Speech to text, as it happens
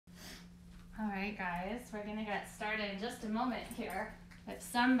right, guys, we're gonna get started in just a moment here, but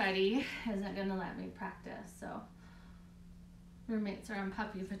somebody isn't gonna let me practice, so roommates are on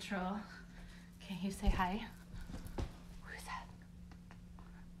puppy patrol. Can you say hi? Who's that?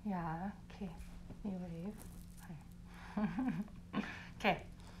 Yeah, okay, you wave. Hi. Okay,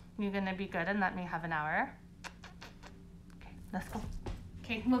 you gonna be good and let me have an hour? Okay, let's go.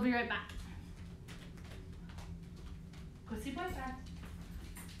 Okay, we'll be right back. Go see boyfriend.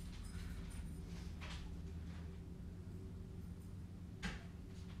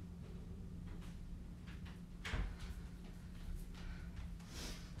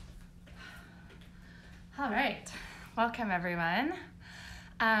 All right, welcome everyone.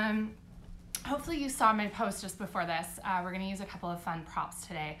 Hopefully you saw my post just before this. We're gonna use a couple of fun props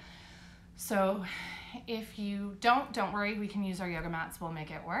today. So if you don't worry, we can use our yoga mats, we'll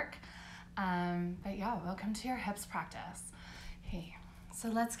make it work. But yeah, welcome to your hips practice. Okay, so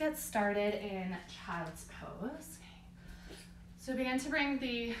let's get started in child's pose. Okay. So begin to bring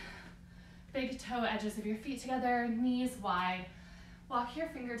the big toe edges of your feet together, knees wide. Walk your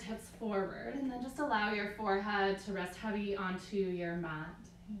fingertips forward and then just allow your forehead to rest heavy onto your mat.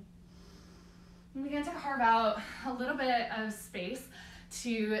 And begin to carve out a little bit of space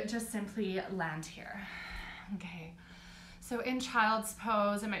to just simply land here. Okay, so in child's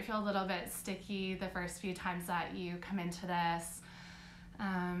pose, it might feel a little bit sticky the first few times that you come into this,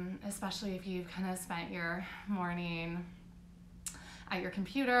 especially if you've kind of spent your morning at your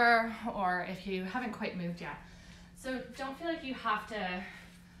computer or if you haven't quite moved yet. So don't feel like you have to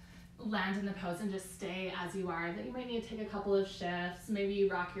land in the pose and just stay as you are, that you might need to take a couple of shifts. Maybe you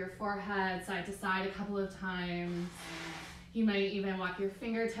rock your forehead side to side a couple of times. You might even walk your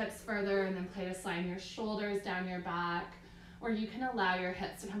fingertips further and then play to slide your shoulders down your back, or you can allow your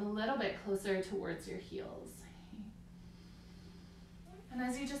hips to come a little bit closer towards your heels. And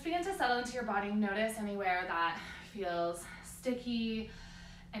as you just begin to settle into your body, notice anywhere that feels sticky,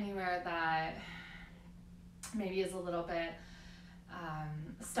 anywhere that maybe is a little bit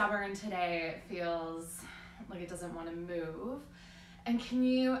stubborn today, it feels like it doesn't want to move. And can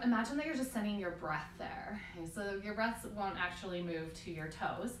you imagine that you're just sending your breath there? Okay, so your breath won't actually move to your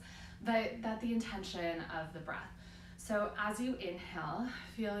toes, but that's the intention of the breath. So as you inhale,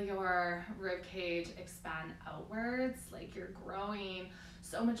 feel your rib cage expand outwards, like you're growing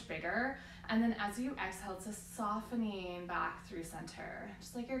so much bigger. And then as you exhale, it's a softening back through center,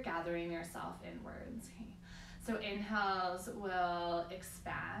 just like you're gathering yourself inwards. Okay. So inhales will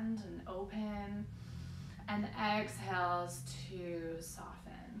expand and open, and exhales to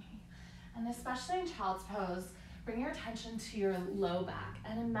soften. And especially in child's pose, bring your attention to your low back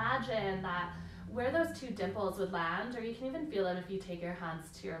and imagine that where those two dimples would land, or you can even feel it if you take your hands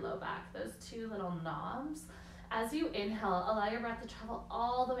to your low back, those two little knobs. As you inhale, allow your breath to travel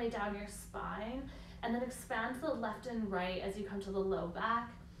all the way down your spine and then expand to the left and right as you come to the low back.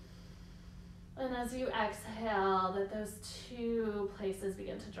 And as you exhale, that those two places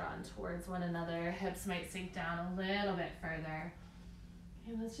begin to draw in towards one another. Hips might sink down a little bit further.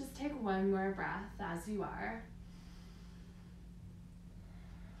 Okay, let's just take one more breath as you are.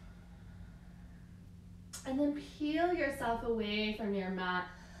 And then peel yourself away from your mat,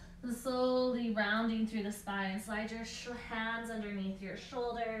 slowly rounding through the spine. Slide your hands underneath your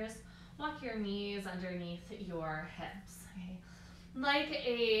shoulders. Walk your knees underneath your hips. Okay. Like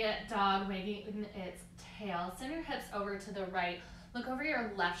a dog wagging its tail, send your hips over to the right. Look over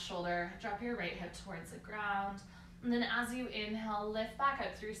your left shoulder, drop your right hip towards the ground. And then as you inhale, lift back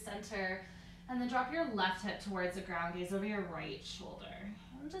up through center, and then drop your left hip towards the ground, gaze over your right shoulder.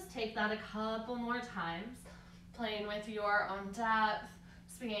 And just take that a couple more times, playing with your own depth,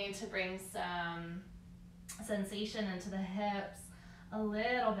 just beginning to bring some sensation into the hips, a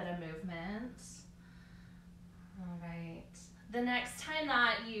little bit of movement. All right. The next time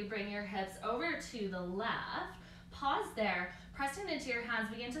that you bring your hips over to the left, pause there, pressing into your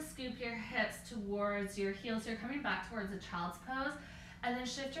hands, begin to scoop your hips towards your heels. So you're coming back towards a child's pose, and then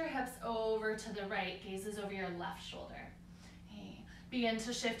shift your hips over to the right, gazes over your left shoulder. Okay. Begin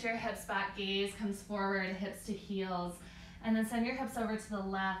to shift your hips back, gaze comes forward, hips to heels, and then send your hips over to the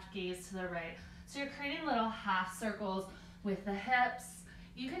left, gaze to the right. So you're creating little half circles with the hips.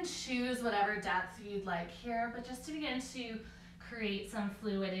 You can choose whatever depth you'd like here, but just to begin to create some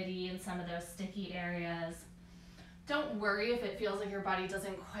fluidity in some of those sticky areas. Don't worry if it feels like your body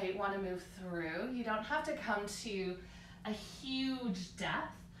doesn't quite want to move through. You don't have to come to a huge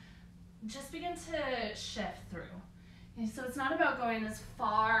depth. Just begin to shift through. And so it's not about going as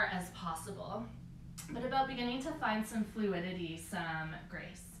far as possible, but about beginning to find some fluidity, some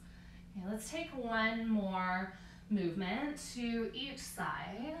grace. Okay, let's take one more movement to each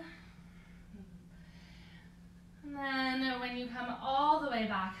side. then when you come all the way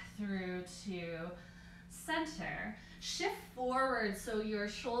back through to center, shift forward so your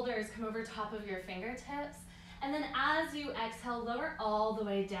shoulders come over top of your fingertips. And then as you exhale, lower all the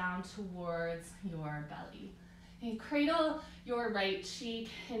way down towards your belly. Okay, cradle your right cheek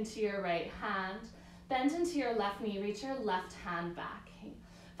into your right hand. Bend into your left knee, reach your left hand back. Okay.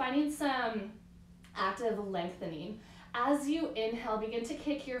 Finding some active lengthening. As you inhale, begin to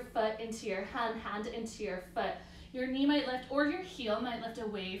kick your foot into your hand, hand into your foot. Your knee might lift, or your heel might lift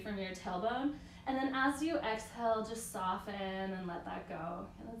away from your tailbone. And then as you exhale, just soften and let that go.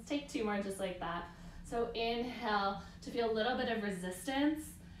 And let's take 2 more just like that. So inhale to feel a little bit of resistance,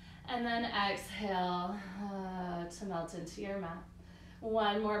 and then exhale to melt into your mat.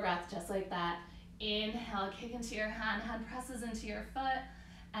 1 more breath just like that. Inhale, kick into your hand, hand presses into your foot,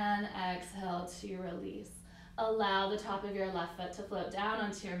 and exhale to release. Allow the top of your left foot to float down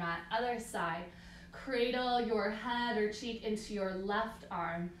onto your mat. Other side, cradle your head or cheek into your left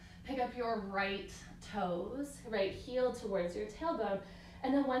arm. Pick up your right toes, right heel towards your tailbone.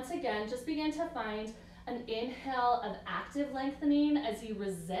 And then once again, just begin to find an inhale of active lengthening as you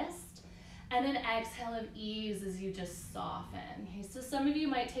resist, and an exhale of ease as you just soften. Okay, so some of you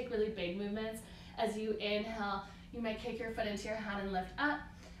might take really big movements. As you inhale, you might kick your foot into your hand and lift up,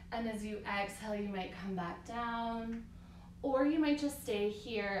 and as you exhale, you might come back down, or you might just stay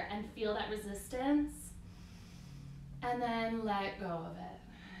here and feel that resistance, and then let go of it.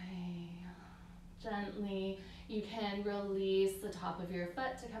 Gently, you can release the top of your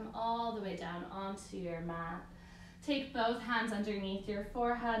foot to come all the way down onto your mat. Take both hands underneath your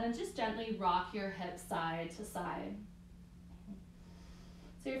forehead and just gently rock your hips side to side.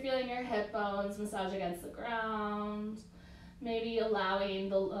 So you're feeling your hip bones massage against the ground, maybe allowing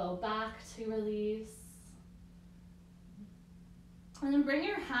the low back to release. And then bring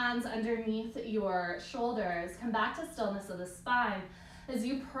your hands underneath your shoulders. Come back to stillness of the spine. As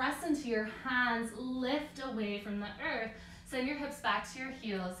you press into your hands, lift away from the earth. Send your hips back to your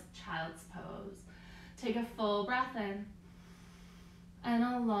heels, child's pose. Take a full breath in. And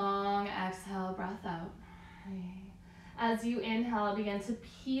a long exhale, breath out. As you inhale, begin to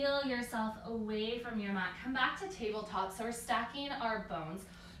peel yourself away from your mat. Come back to tabletop. So we're stacking our bones.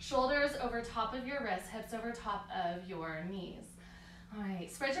 Shoulders over top of your wrists, hips over top of your knees. All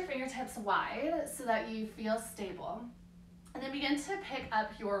right, spread your fingertips wide so that you feel stable. And then begin to pick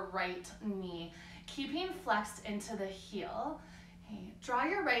up your right knee, keeping flexed into the heel. Okay. Draw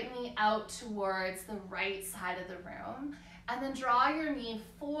your right knee out towards the right side of the room, and then draw your knee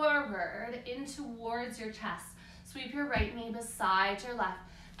forward in towards your chest. Sweep your right knee beside your left.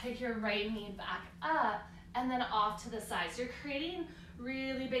 Pick your right knee back up, and then off to the side. So you're creating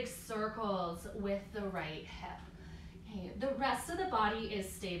really big circles with the right hip. Okay. The rest of the body is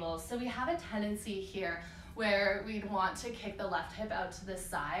stable, so we have a tendency here where we'd want to kick the left hip out to the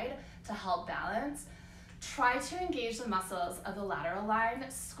side to help balance. Try to engage the muscles of the lateral line.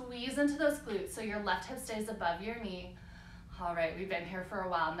 Squeeze into those glutes so your left hip stays above your knee. All right, we've been here for a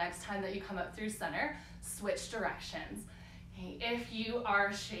while. Next time that you come up through center, switch directions. Okay, if you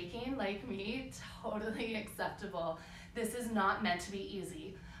are shaking like me, totally acceptable. This is not meant to be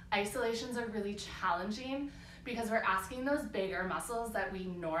easy. Isolations are really challenging because we're asking those bigger muscles that we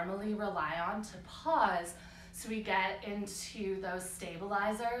normally rely on to pause, so we get into those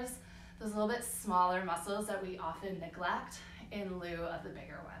stabilizers, those little bit smaller muscles that we often neglect in lieu of the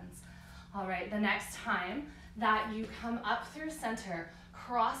bigger ones. All right, the next time that you come up through center,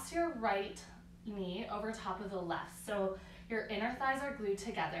 cross your right knee over top of the left. So your inner thighs are glued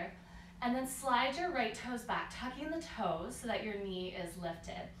together, and then slide your right toes back, tucking the toes so that your knee is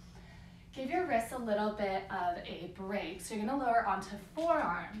lifted. Give your wrists a little bit of a break. So you're gonna lower onto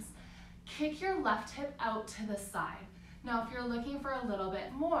forearms. Kick your left hip out to the side. Now, if you're looking for a little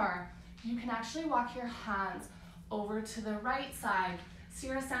bit more, you can actually walk your hands over to the right side. So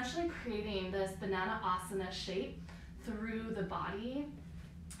you're essentially creating this banana asana shape through the body.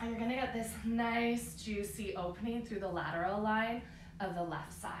 And you're gonna get this nice, juicy opening through the lateral line of the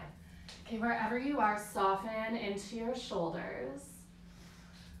left side. Okay, wherever you are, soften into your shoulders.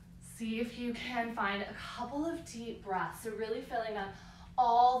 See if you can find a couple of deep breaths. So really filling up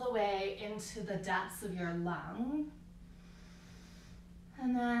all the way into the depths of your lung.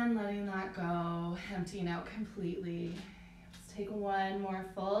 And then letting that go, emptying out completely. Let's take 1 more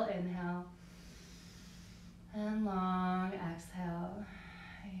full inhale. And long exhale.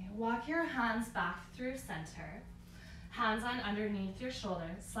 Walk your hands back through center. Hands on underneath your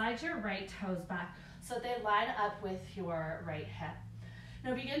shoulders. Slide your right toes back so they line up with your right hip.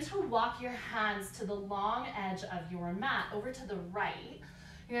 Now begin to walk your hands to the long edge of your mat over to the right.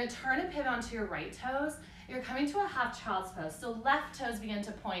 You're gonna turn and pivot onto your right toes. You're coming to a half child's pose. So left toes begin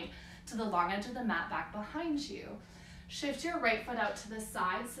to point to the long edge of the mat back behind you. Shift your right foot out to the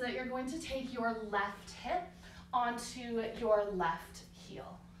side so that you're going to take your left hip onto your left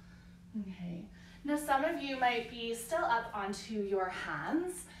heel. Okay. Now some of you might be still up onto your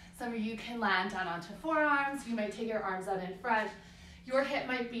hands. Some of you can land down onto forearms. You might take your arms out in front. Your hip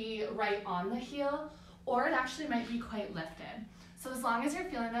might be right on the heel, or it actually might be quite lifted. So as long as you're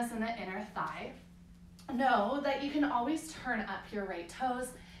feeling this in the inner thigh, know that you can always turn up your right toes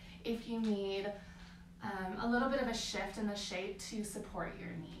if you need a little bit of a shift in the shape to support your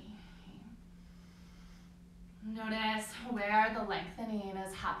knee. Notice where the lengthening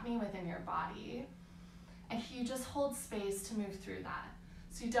is happening within your body. And you just hold space to move through that.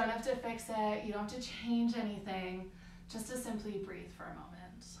 So you don't have to fix it, you don't have to change anything, just to simply breathe for a moment.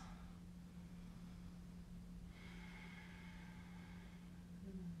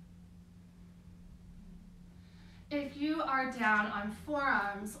 If you are down on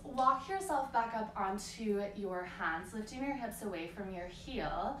forearms, walk yourself back up onto your hands, lifting your hips away from your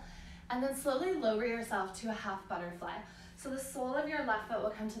heel, and then slowly lower yourself to a half butterfly. So the sole of your left foot will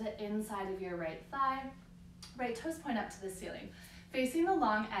come to the inside of your right thigh, right toes point up to the ceiling, facing the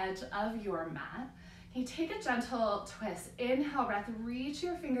long edge of your mat. You take a gentle twist. Inhale, breath, reach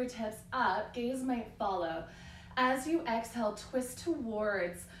your fingertips up, gaze might follow. As you exhale, twist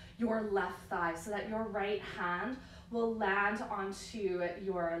towards your left thigh so that your right hand will land onto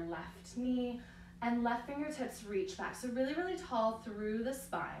your left knee and left fingertips reach back. So really, really tall through the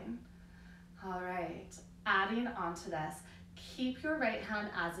spine. All right, adding onto this, keep your right hand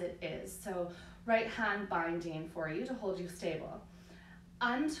as it is. So right hand binding for you to hold you stable.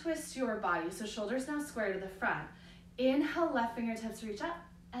 Untwist your body, so shoulders now square to the front. Inhale, left fingertips reach up,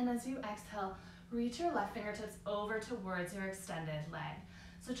 and as you exhale, reach your left fingertips over towards your extended leg.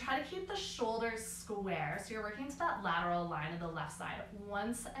 So try to keep the shoulders square, so you're working to that lateral line of the left side.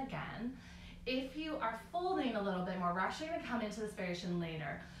 Once again, if you are folding a little bit more, we're actually gonna come into this variation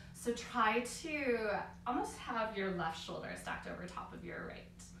later. So try to almost have your left shoulder stacked over top of your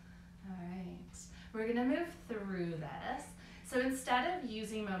right. All right, we're gonna move through this. So instead of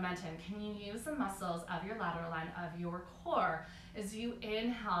using momentum, can you use the muscles of your lateral line of your core? As you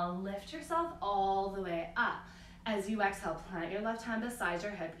inhale, lift yourself all the way up. As you exhale, plant your left hand beside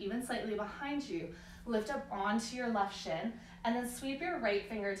your hip, even slightly behind you. Lift up onto your left shin, and then sweep your right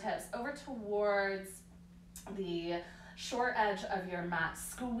fingertips over towards the short edge of your mat.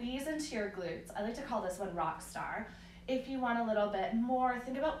 Squeeze into your glutes. I like to call this one rock star. If you want a little bit more,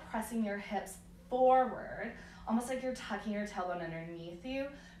 think about pressing your hips forward, almost like you're tucking your tailbone underneath you,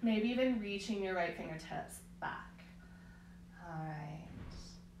 maybe even reaching your right fingertips back. All right.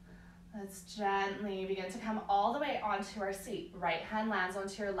 Let's gently begin to come all the way onto our seat. Right hand lands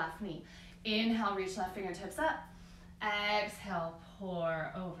onto your left knee. Inhale, reach left fingertips up. Exhale,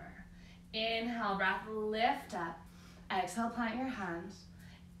 pour over. Inhale, breath, lift up. Exhale, plant your hands.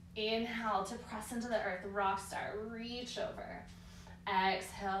 Inhale to press into the earth, rock star, reach over.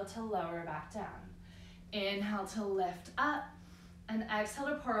 Exhale to lower back down. Inhale to lift up, and exhale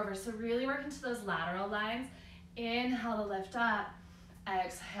to pour over. So really work into those lateral lines. Inhale to lift up.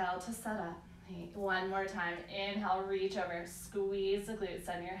 Exhale to set up. One more time. Inhale, reach over, squeeze the glutes,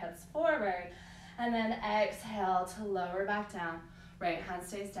 send your hips forward, and then exhale to lower back down. Right hand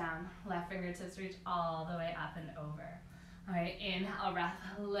stays down, left fingertips reach all the way up and over. All right, inhale, breath,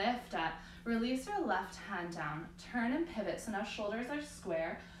 lift up. Release your left hand down, turn and pivot. So now shoulders are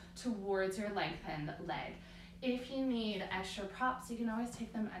square towards your lengthened leg. If you need extra props, you can always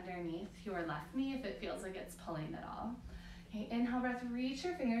take them underneath your left knee if it feels like it's pulling at all. Okay, inhale, breath, reach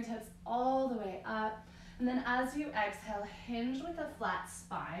your fingertips all the way up. And then as you exhale, hinge with a flat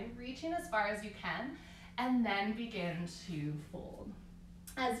spine, reaching as far as you can, and then begin to fold.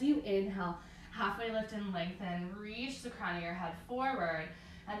 As you inhale, halfway lift and lengthen, reach the crown of your head forward,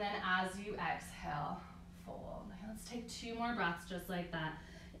 and then as you exhale, fold. Okay, let's take 2 more breaths just like that.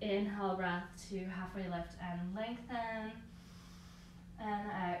 Inhale, breath to halfway lift and lengthen,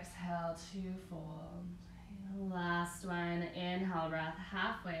 and exhale to fold. Last one, inhale, breath,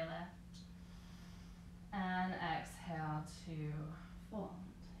 halfway lift, and exhale to fold.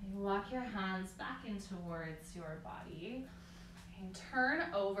 Walk your hands back in towards your body, and turn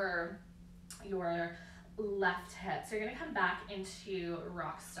over your left hip. So you're gonna come back into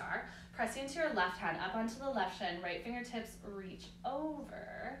rock star, pressing into your left hand up onto the left shin, right fingertips reach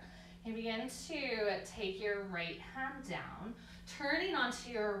over. You begin to take your right hand down, turning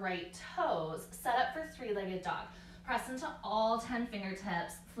onto your right toes, set up for 3-legged dog. Press into all 10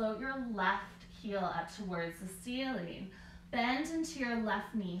 fingertips, float your left heel up towards the ceiling. Bend into your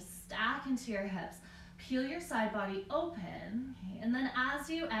left knee, stack into your hips. Peel your side body open. Okay. And then as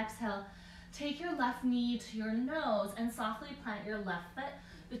you exhale, take your left knee to your nose and softly plant your left foot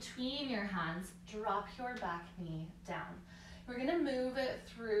between your hands. Drop your back knee down. We're gonna move it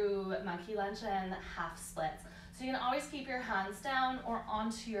through monkey lunge and half splits. So you can always keep your hands down or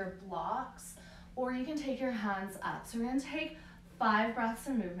onto your blocks, or you can take your hands up. So we're gonna take 5 breaths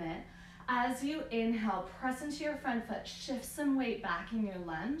of movement. As you inhale, press into your front foot, shift some weight back in your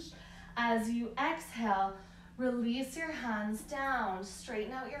lunge. As you exhale, release your hands down,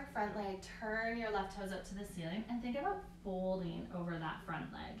 straighten out your front leg, turn your left toes up to the ceiling, and think about folding over that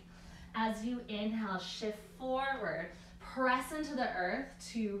front leg. As you inhale, shift forward, press into the earth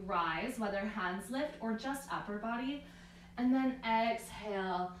to rise, whether hands lift or just upper body, and then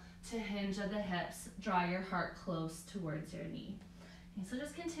exhale to hinge at the hips, draw your heart close towards your knee. Okay, so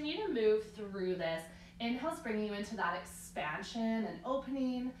just continue to move through this. Inhales bring you into that expansion and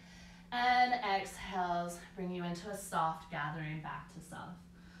opening, and exhales bring you into a soft gathering back to self.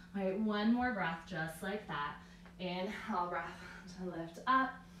 All right, one more breath just like that. Inhale, breath to lift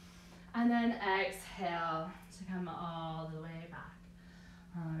up, and then exhale to come all the way back.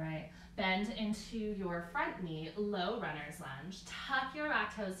 All right, bend into your front knee, low runner's lunge. Tuck your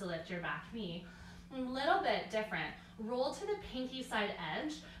back toes to lift your back knee. A little bit different. Roll to the pinky side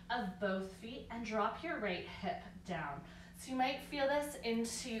edge of both feet and drop your right hip down. So you might feel this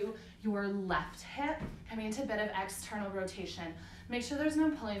into your left hip, coming into a bit of external rotation. Make sure there's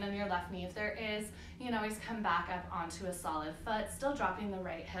no pulling on your left knee. If there is, you can always come back up onto a solid foot, still dropping the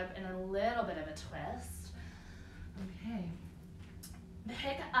right hip in a little bit of a twist. Okay.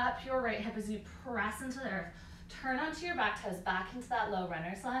 Pick up your right hip as you press into the earth. Turn onto your back toes, back into that low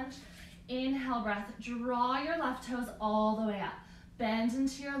runner's lunge. Inhale, breath, draw your left toes all the way up. Bend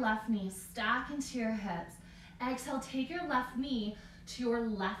into your left knee, stack into your hips. Exhale, take your left knee to your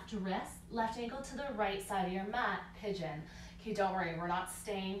left wrist, left ankle to the right side of your mat, pigeon. Okay, don't worry, we're not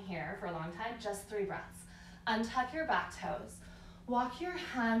staying here for a long time, just 3 breaths. Untuck your back toes. Walk your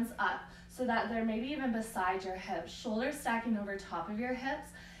hands up so that they're maybe even beside your hips, shoulders stacking over top of your hips.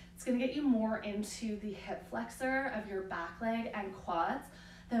 It's gonna get you more into the hip flexor of your back leg and quads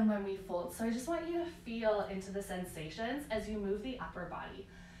than when we fold. So I just want you to feel into the sensations as you move the upper body.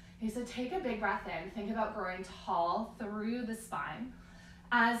 Okay, so take a big breath in. Think about growing tall through the spine.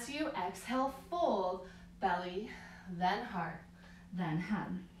 As you exhale, fold, belly, then heart, then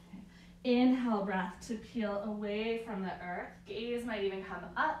head. Okay. Inhale, breath to peel away from the earth. Gaze might even come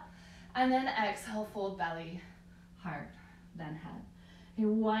up. And then exhale, fold, belly, heart, then head. Okay,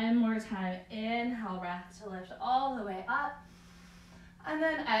 one more time. Inhale, breath to lift all the way up. And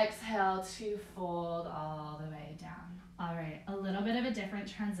then exhale to fold all the way down. All right, a little bit of a different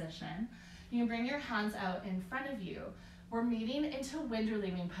transition. You can bring your hands out in front of you. We're meeting into wind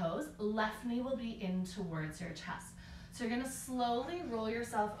relieving pose. Left knee will be in towards your chest. So you're gonna slowly roll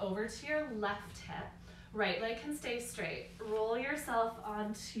yourself over to your left hip. Right leg can stay straight. Roll yourself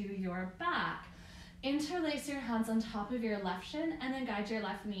onto your back. Interlace your hands on top of your left shin and then guide your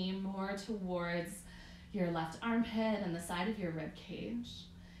left knee more towards your left armpit and the side of your rib cage.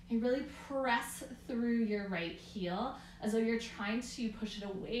 You really press through your right heel as though you're trying to push it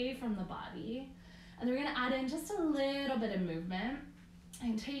away from the body. And then we're gonna add in just a little bit of movement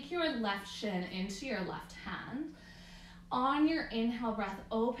and take your left shin into your left hand. On your inhale breath,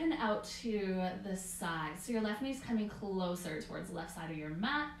 open out to the side. So your left knee's coming closer towards the left side of your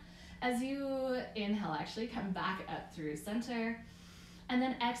mat. As you inhale, actually come back up through center. And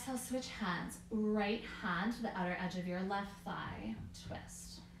then exhale, switch hands. Right hand to the outer edge of your left thigh,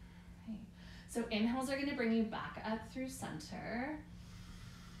 twist. Okay. So inhales are gonna bring you back up through center.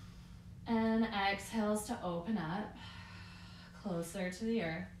 And exhales to open up, closer to the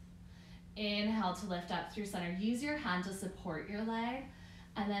earth. Inhale to lift up through center. Use your hand to support your leg.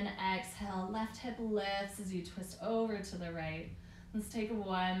 And then exhale, left hip lifts as you twist over to the right. Let's take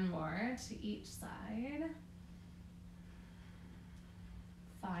one more to each side.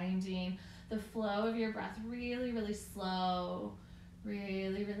 Finding the flow of your breath really, really slow,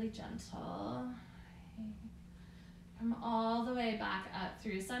 really, really gentle. Okay. Come all the way back up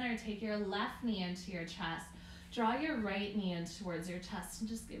through center. Take your left knee into your chest. Draw your right knee in towards your chest and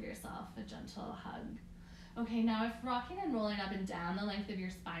just give yourself a gentle hug. Okay, now if rocking and rolling up and down the length of your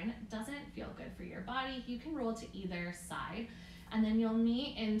spine doesn't feel good for your body, you can roll to either side and then you'll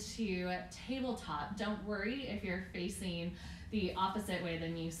meet into tabletop. Don't worry if you're facing the opposite way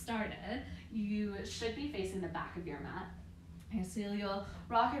than you started. You should be facing the back of your mat. Okay, so you'll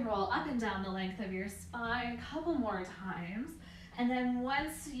rock and roll up and down the length of your spine a couple more times. And then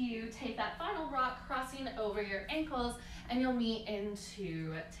once you take that final rock, crossing over your ankles, and you'll meet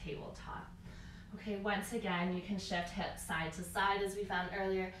into tabletop. Okay, once again, you can shift hips side to side as we found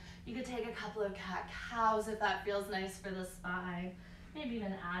earlier. You could take a couple of cat-cows if that feels nice for the spine. Maybe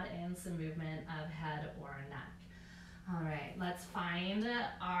even add in some movement of head or neck. All right, let's find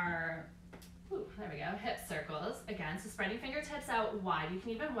our, there we go, hip circles. Again, so spreading fingertips out wide. You can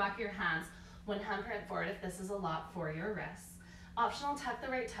even walk your hands one handprint forward if this is a lot for your wrists. Optional, tuck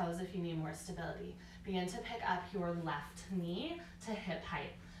the right toes if you need more stability. Begin to pick up your left knee to hip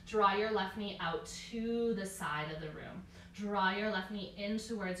height. Draw your left knee out to the side of the room. Draw your left knee in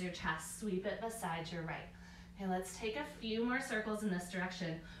towards your chest. Sweep it beside your right. Okay, let's take a few more circles in this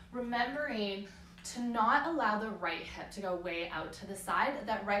direction. Remembering to not allow the right hip to go way out to the side.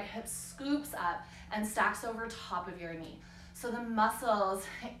 That right hip scoops up and stacks over top of your knee. So the muscles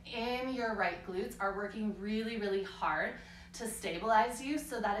in your right glutes are working really, really hard to stabilize you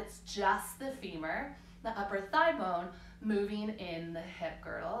so that it's just the femur, the upper thigh bone, moving in the hip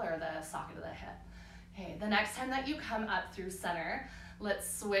girdle or the socket of the hip. Okay, the next time that you come up through center,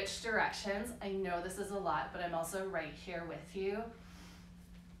 let's switch directions. I know this is a lot, but I'm also right here with you.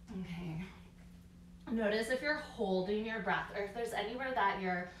 Okay. Notice if you're holding your breath or if there's anywhere that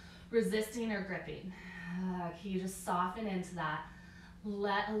you're resisting or gripping. Can you just soften into that?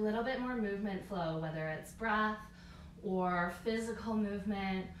 Let a little bit more movement flow, whether it's breath or physical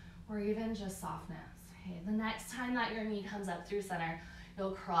movement or even just softness. Okay, the next time that your knee comes up through center,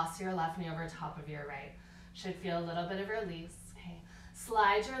 you'll cross your left knee over top of your right. Should feel a little bit of release. Okay,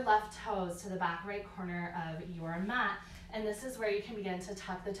 slide your left toes to the back right corner of your mat, and this is where you can begin to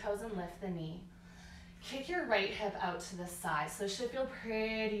tuck the toes and lift the knee. Kick your right hip out to the side, so it should feel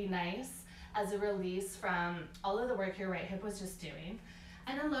pretty nice as a release from all of the work your right hip was just doing.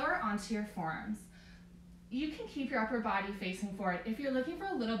 And then lower onto your forearms. You can keep your upper body facing forward. If you're looking for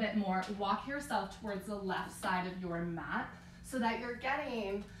a little bit more, walk yourself towards the left side of your mat so that you're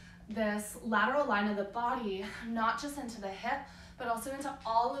getting this lateral line of the body, not just into the hip, but also into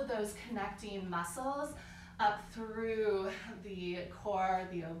all of those connecting muscles up through the core,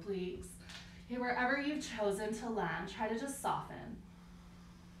 the obliques. Okay, wherever you've chosen to land, try to just soften.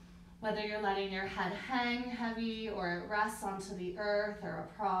 Whether you're letting your head hang heavy or it rests onto the earth or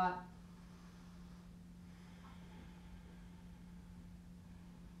a prop.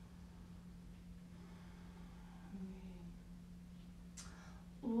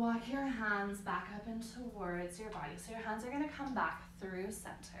 Walk your hands back up and towards your body. So your hands are going to come back through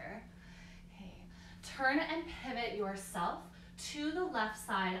center. Okay. Turn and pivot yourself to the left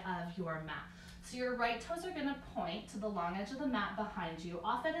side of your mat. So your right toes are going to point to the long edge of the mat behind you,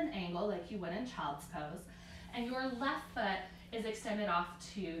 off at an angle like you would in child's pose. And your left foot is extended off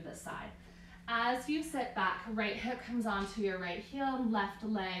to the side. As you sit back, right hip comes onto your right heel and left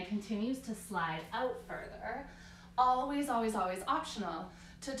leg continues to slide out further. Always, always, always optional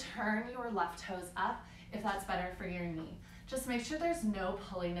to turn your left toes up if that's better for your knee. Just make sure there's no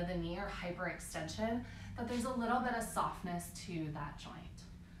pulling of the knee or hyperextension, that there's a little bit of softness to that joint.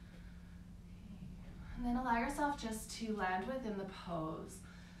 And then allow yourself just to land within the pose.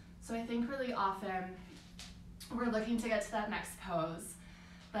 So I think really often we're looking to get to that next pose,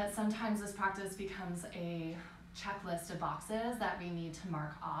 but sometimes this practice becomes a checklist of boxes that we need to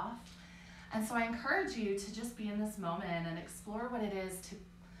mark off. And so I encourage you to just be in this moment and explore what it is to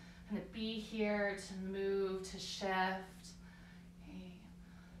kind of be here, to move, to shift, okay,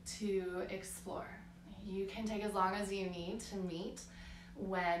 to explore. You can take as long as you need to meet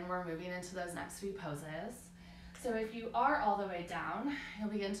when we're moving into those next few poses. So if you are all the way down, you'll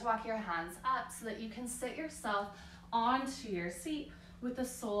begin to walk your hands up so that you can sit yourself onto your seat with the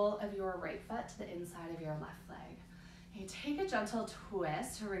sole of your right foot to the inside of your left leg. You take a gentle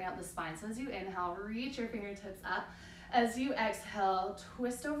twist to bring out the spine. So as you inhale, reach your fingertips up. As you exhale,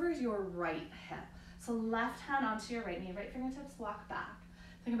 twist over your right hip. So left hand onto your right knee, right fingertips walk back.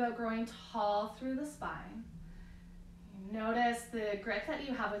 Think about growing tall through the spine. Notice the grip that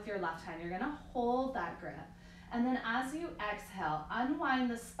you have with your left hand. You're gonna hold that grip. And then as you exhale, unwind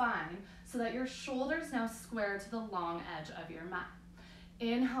the spine so that your shoulders now square to the long edge of your mat.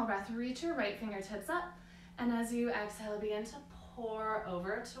 Inhale, breath, reach your right fingertips up. And as you exhale, begin to pour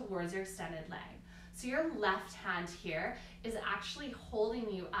over towards your extended leg. So your left hand here is actually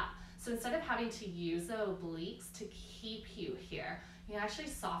holding you up. So instead of having to use the obliques to keep you here, you can actually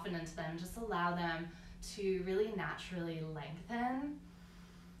soften into them, just allow them to really naturally lengthen.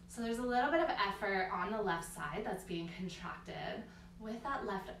 So there's a little bit of effort on the left side that's being contracted with that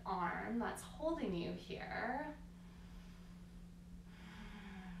left arm that's holding you here.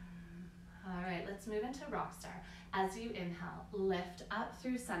 All right, let's move into rock star. As you inhale, lift up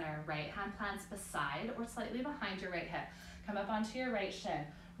through center, right hand plants beside or slightly behind your right hip. Come up onto your right shin.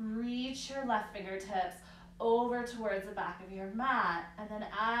 Reach your left fingertips over towards the back of your mat. And then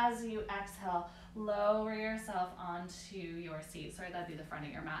as you exhale, lower yourself onto your seat. Sorry, that'd be the front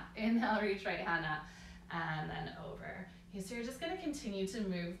of your mat. Inhale, reach right hand up, and then over. Okay, so you're just gonna continue to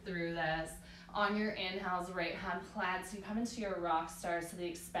move through this. On your inhales, right hand plants. You come into your rock star, so the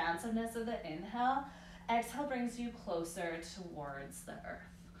expansiveness of the inhale. Exhale brings you closer towards the earth.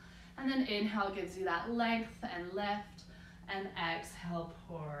 And then inhale gives you that length and lift, and exhale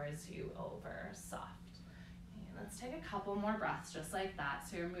pours you over soft. Okay, let's take a couple more breaths just like that.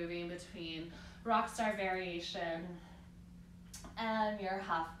 So you're moving between rock star variation and your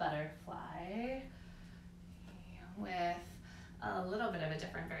half butterfly with a little bit of a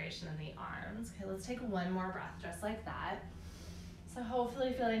different variation in the arms. Okay, let's take one more breath just like that. So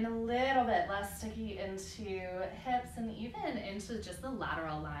hopefully feeling a little bit less sticky into hips and even into just the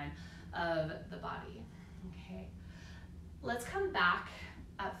lateral line of the body. Okay, let's come back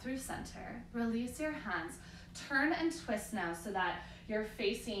up through center. Release your hands. Turn and twist now so that you're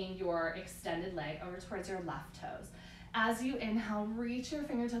facing your extended leg over towards your left toes. As you inhale, reach your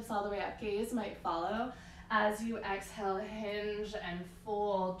fingertips all the way up. Gaze might follow. As you exhale, hinge and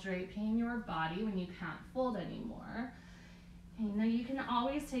fold, draping your body when you can't fold anymore. Okay, now you can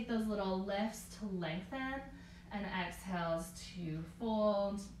always take those little lifts to lengthen and exhales to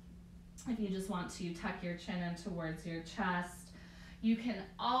fold. If you just want to tuck your chin in towards your chest, you can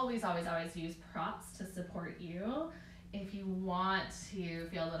always use props to support you if you want to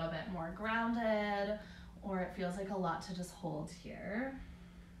feel a little bit more grounded or it feels like a lot to just hold here.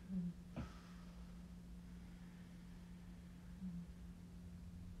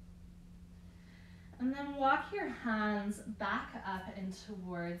 And then walk your hands back up and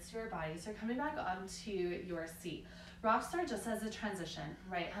towards your body. So coming back onto your seat. Rock star just as a transition.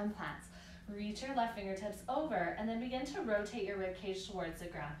 Right hand plants. Reach your left fingertips over and then begin to rotate your rib cage towards the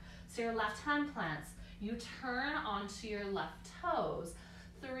ground. So your left hand plants. You turn onto your left toes.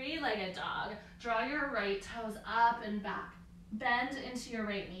 Three-legged dog. Draw your right toes up and back. Bend into your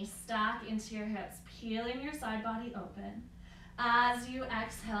right knee. Stack into your hips. Peeling your side body open. As you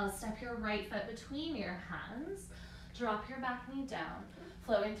exhale, step your right foot between your hands. Drop your back knee down,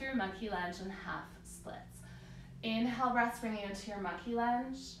 flowing through monkey lunge and half splits. Inhale, breaths bring you into your monkey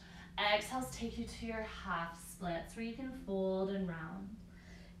lunge. Exhales take you to your half splits where you can fold and round.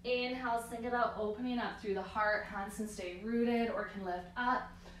 Inhale, think about opening up through the heart. Hands can stay rooted or can lift up.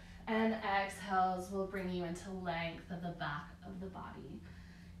 And exhales will bring you into length of the back of the body.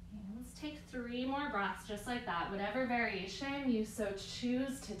 Let's take 3 more breaths just like that, whatever variation you so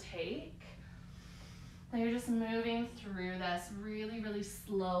choose to take. Now you're just moving through this really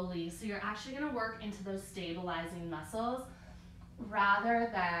slowly. So you're actually going to work into those stabilizing muscles rather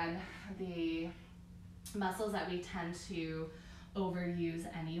than the muscles that we tend to overuse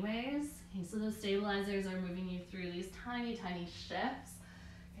anyways. Okay, so those stabilizers are moving you through these tiny shifts.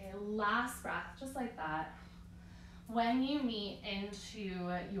 Okay, last breath, just like that. When you meet into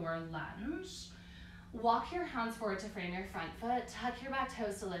your lunge, walk your hands forward to frame your front foot, tuck your back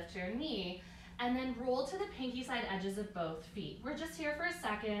toes to lift your knee, and then roll to the pinky side edges of both feet. We're just here for a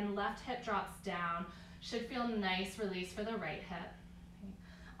second. Left hip drops down. Should feel nice release for the right hip. Okay.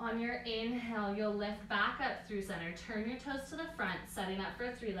 On your inhale, you'll lift back up through center. Turn your toes to the front, setting up for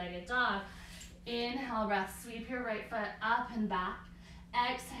a three-legged dog. Inhale, breath, sweep your right foot up and back.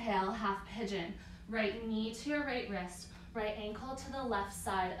 Exhale, half pigeon. Right knee to your right wrist, right ankle to the left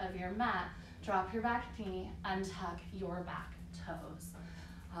side of your mat. Drop your back knee, untuck your back toes.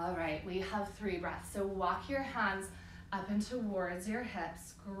 All right, we have 3 breaths. So walk your hands up and towards your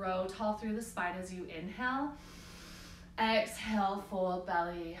hips. Grow tall through the spine as you inhale. Exhale, fold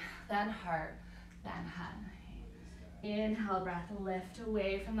belly, then heart, then head. Inhale, breath, lift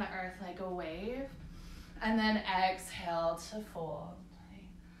away from the earth like a wave. And then exhale to fold.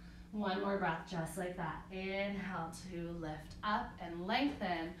 1 more breath, just like that. Inhale to lift up and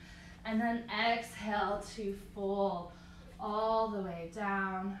lengthen. And then exhale to fold all the way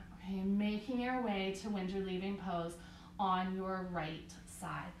down. Okay, making your way to winter leaving pose on your right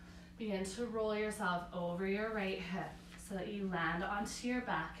side. Begin to roll yourself over your right hip so that you land onto your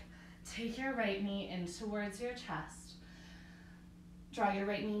back. Take your right knee in towards your chest. Draw your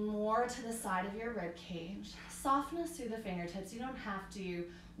right knee more to the side of your rib cage. Softness through the fingertips. You don't have to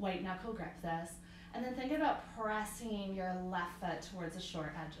white knuckle grip this. And then think about pressing your left foot towards the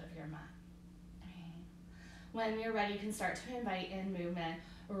short edge of your mat. Okay. When you're ready, you can start to invite in movement.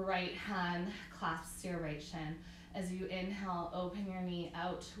 Right hand clasps your right shin. As you inhale, open your knee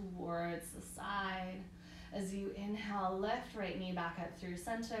out towards the side. As you inhale, lift right knee back up through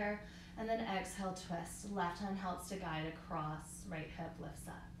center, and then exhale, twist. Left hand helps to guide across, right hip lifts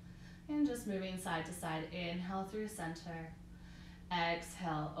up. And just moving side to side, inhale through center.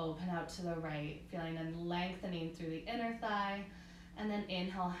 Exhale, open out to the right, feeling a lengthening through the inner thigh. And then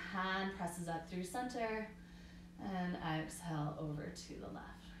inhale, hand presses up through center. And exhale over to the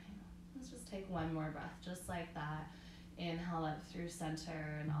left. Let's just take one more breath, just like that. Inhale up through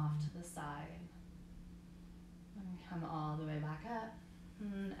center and off to the side. And come all the way back up.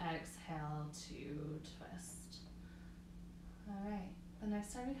 And exhale to twist. All right. The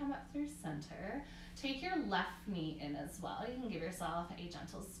next time you come up through center, take your left knee in as well. You can give yourself a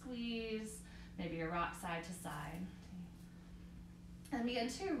gentle squeeze, maybe a rock side to side. And begin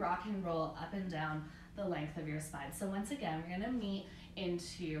to rock and roll up and down the length of your spine. So once again, we're gonna meet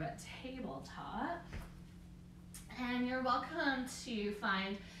into a tabletop. And you're welcome to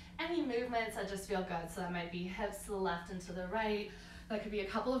find any movements that just feel good. So that might be hips to the left and to the right. That could be a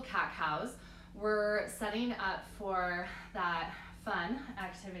couple of cat-cows. We're setting up for that fun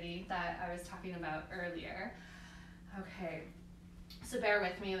activity that I was talking about earlier. Okay, so bear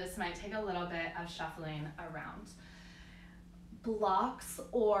with me. This might take a little bit of shuffling around. Blocks,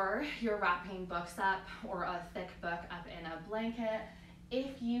 or you're wrapping books up or a thick book up in a blanket.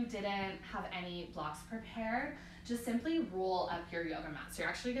 If you didn't have any blocks prepared, just simply roll up your yoga mat. So you're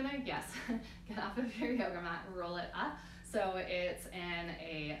actually gonna, get off of your yoga mat, roll it up so it's in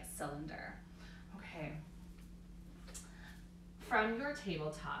a cylinder. Okay. From your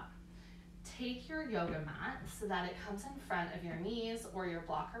tabletop, take your yoga mat so that it comes in front of your knees or your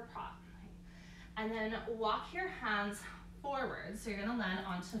block or prop. And then walk your hands forward. So you're gonna land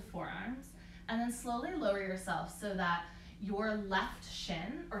onto forearms and then slowly lower yourself so that your left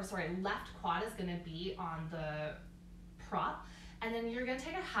left quad is gonna be on the prop. And then you're gonna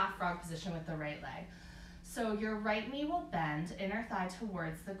take a half frog position with the right leg. So your right knee will bend, inner thigh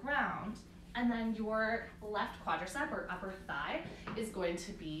towards the ground, and then your left quadricep or upper thigh is going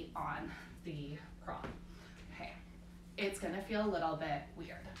to be on the prop. Okay, it's gonna feel a little bit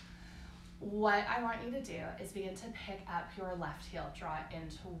weird. What I want you to do is begin to pick up your left heel, draw it in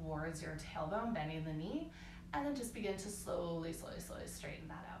towards your tailbone, bending the knee, and then just begin to slowly straighten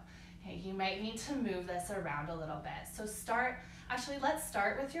that out. Okay, you might need to move this around a little bit. So let's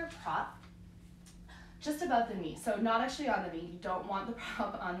start with your prop just above the knee. So not actually on the knee. You don't want the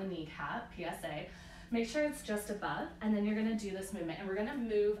prop on the kneecap, PSA. Make sure it's just above, and then you're gonna do this movement, and we're gonna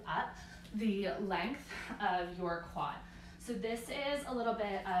move up the length of your quad. So this is a little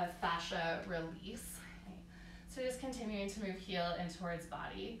bit of fascia release. Okay. So just continuing to move heel in towards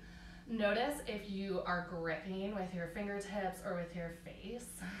body. Notice if you are gripping with your fingertips or with your face.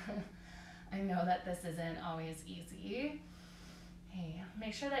 I know that this isn't always easy. Okay.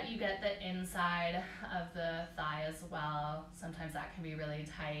 Make sure that you get the inside of the thigh as well. Sometimes that can be really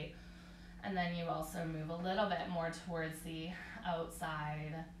tight. And then you also move a little bit more towards the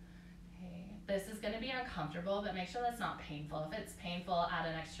outside. Okay. This is going to be uncomfortable, but make sure that's not painful. If it's painful, add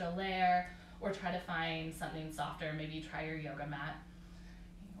an extra layer or try to find something softer. Maybe try your yoga mat.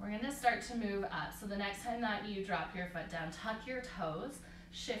 We're going to start to move up. So the next time that you drop your foot down, tuck your toes,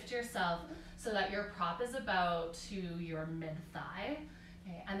 shift yourself so that your prop is about to your mid-thigh.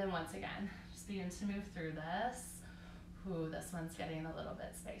 Okay, and then once again, just begin to move through this. Ooh, this one's getting a little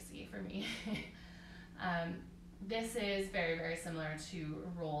bit spicy for me. This is very, very similar to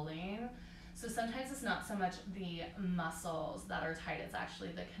rolling. So sometimes it's not so much the muscles that are tight, it's actually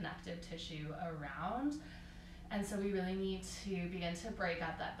the connective tissue around. And so we really need to begin to break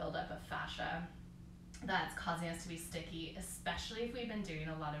up that buildup of fascia that's causing us to be sticky, especially if we've been doing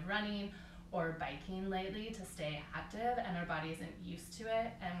a lot of running or biking lately to stay active and our body isn't used to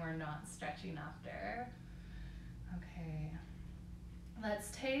it and we're not stretching after. Okay,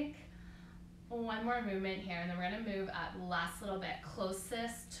 let's take one more movement here, and then we're gonna move up last little bit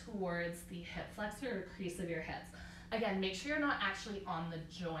closest towards the hip flexor or crease of your hips. Again, make sure you're not actually on the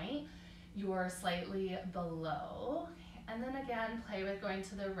joint, you're slightly below. And then again, play with going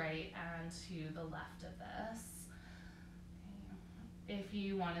to the right and to the left of this. If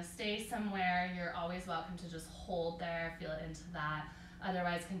you wanna stay somewhere, you're always welcome to just hold there, feel it into that.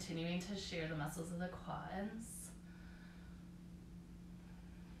 Otherwise, continuing to shear the muscles of the quads.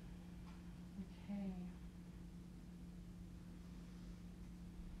 Okay.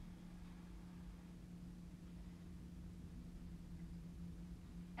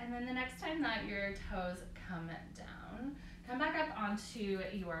 And then the next time that your toes come down, come back up onto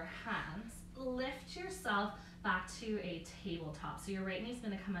your hands. Lift yourself back to a tabletop. So your right knee's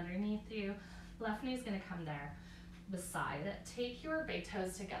gonna come underneath you, left knee's gonna come there. beside. Take your big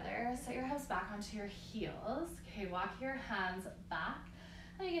toes together, set your hips back onto your heels. Okay, walk your hands back,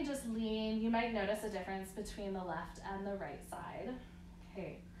 and you can just lean. You might notice a difference between the left and the right side.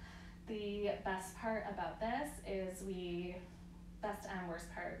 Okay, the best part about this is best and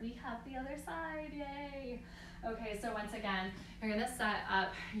worst part, we have the other side, yay. Okay, so once again, you're gonna set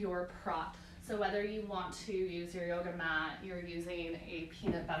up your prop. So whether you want to use your yoga mat, you're using a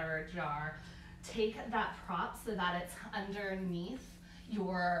peanut butter jar, take that prop so that it's underneath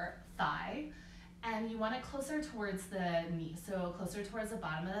your thigh, and you want it closer towards the knee, so closer towards the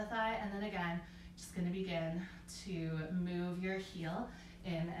bottom of the thigh, and then again, just gonna begin to move your heel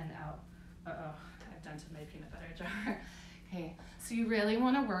in and out. Uh-oh, I've dented my peanut butter jar. Okay, so you really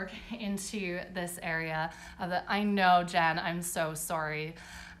wanna work into this area of the, I know, Jen, I'm so sorry.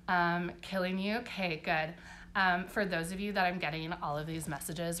 Killing you? Okay, good. For those of you that I'm getting all of these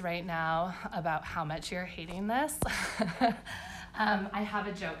messages right now about how much you're hating this, I have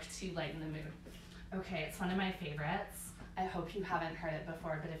a joke to lighten the mood. Okay, it's one of my favorites. I hope you haven't heard it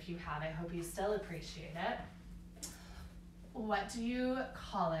before, but if you have, I hope you still appreciate it. What do you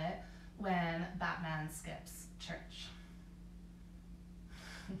call it when Batman skips church?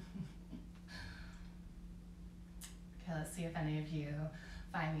 Okay, let's see if any of you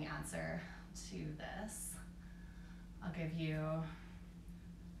find the answer to this. I'll give you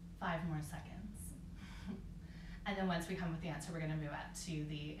 5 more seconds. And then once we come with the answer, we're gonna move up to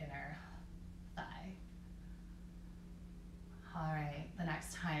the inner thigh. All right, the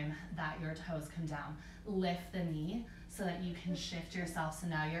next time that your toes come down, lift the knee so that you can shift yourself. So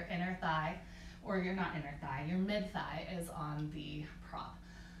now your inner thigh, or your not inner thigh, your mid thigh is on the prop.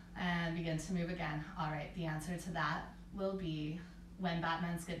 And begin to move again. All right, the answer to that will be, when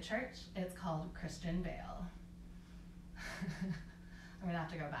Batman skipped church, it's called Christian Bale. I'm gonna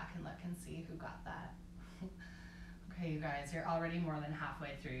have to go back and look and see who got that. Okay, you guys, you're already more than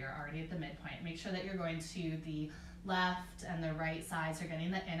halfway through. You're already at the midpoint. Make sure that you're going to the left and the right sides. You're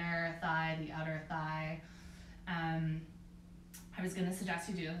getting the inner thigh, the outer thigh. I was gonna suggest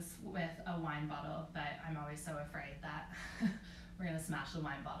you do this with a wine bottle, but I'm always so afraid that we're gonna smash the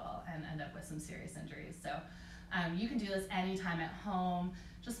wine bottle and end up with some serious injuries. So you can do this anytime at home.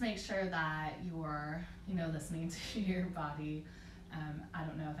 Just make sure that you're, listening to your body. I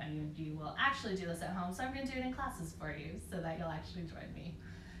don't know if any of you will actually do this at home, so I'm gonna do it in classes for you so that you'll actually join me.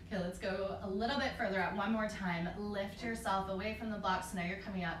 Okay, let's go a little bit further out. One more time. Lift yourself away from the block. So now you're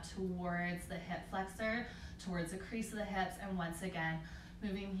coming up towards the hip flexor, towards the crease of the hips, and once again,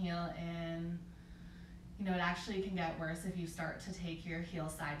 moving heel in. It actually can get worse if you start to take your heel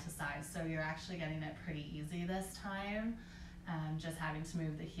side to side. So you're actually getting it pretty easy this time, just having to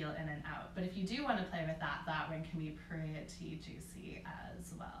move the heel in and out. But if you do want to play with that, that one can be pretty juicy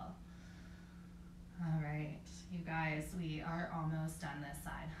as well. All right, you guys, we are almost done this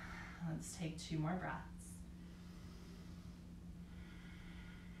side. Let's take 2 more breaths.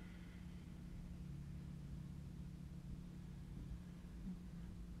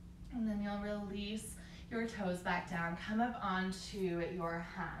 And then you'll release your toes back down, come up onto your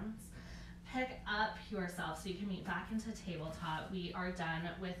hands, pick up yourself so you can meet back into tabletop. We are done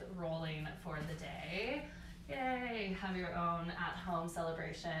with rolling for the day. Yay, have your own at-home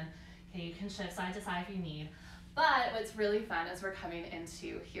celebration. Okay, you can shift side to side if you need. But what's really fun is we're coming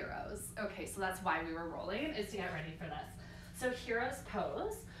into heroes. Okay, so that's why we were rolling, is to get ready for this. So heroes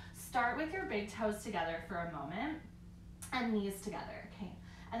pose, start with your big toes together for a moment and knees together, okay?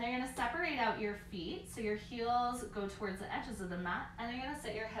 And then you're gonna separate out your feet, so your heels go towards the edges of the mat, and you're gonna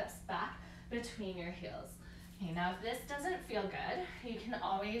sit your hips back between your heels. Okay, now if this doesn't feel good, you can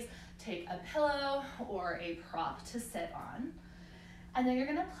always take a pillow or a prop to sit on. And then you're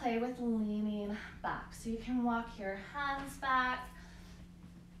gonna play with leaning back. So you can walk your hands back.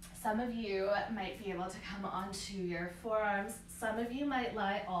 Some of you might be able to come onto your forearms. Some of you might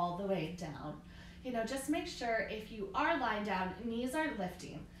lie all the way down. Just make sure if you are lying down, knees are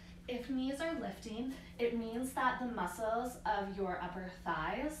lifting. If knees are lifting, it means that the muscles of your upper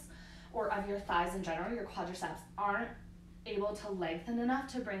thighs, or of your thighs in general, your quadriceps, aren't able to lengthen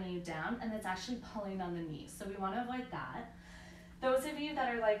enough to bring you down, and it's actually pulling on the knees. So we want to avoid that. Those of you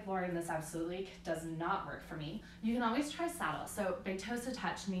that are like, Lauren, this absolutely does not work for me, you can always try saddle. So big toes to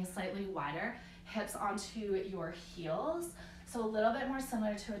touch, knees slightly wider, hips onto your heels. So a little bit more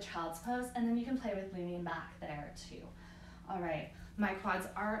similar to a child's pose, and then you can play with leaning back there too. All right, my quads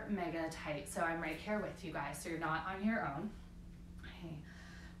are mega tight, so I'm right here with you guys, so you're not on your own. Okay,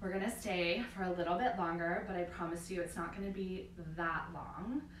 we're gonna stay for a little bit longer, but I promise you it's not gonna be that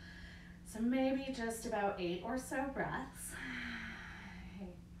long. So maybe just about 8 or so breaths.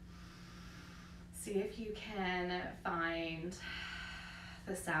 Okay. see if you can find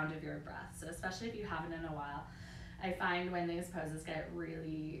the sound of your breath. So especially if you haven't in a while, I find when these poses get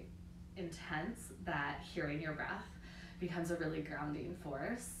really intense that hearing your breath becomes a really grounding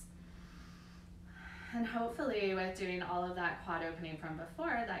force. And hopefully with doing all of that quad opening from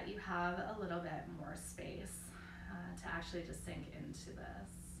before, that you have a little bit more space to actually just sink into this.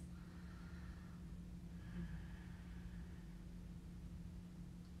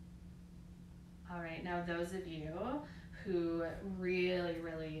 All right, now those of you who really,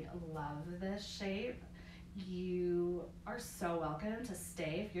 really love this shape, you are so welcome to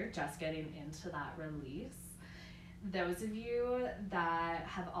stay if you're just getting into that release. Those of you that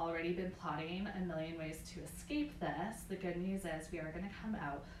have already been plotting a million ways to escape this, the good news is we are going to come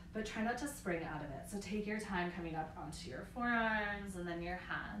out, but try not to spring out of it. So take your time coming up onto your forearms and then your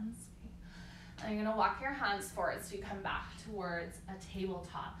hands. And you're going to walk your hands forward so you come back towards a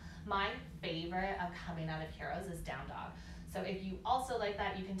tabletop. My favorite of coming out of heroes is down dog. So if you also like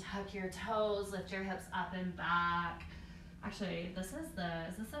that, you can tuck your toes, lift your hips up and back. Actually, this is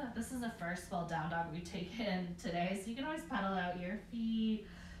the first full down dog we've taken today. So you can always pedal out your feet,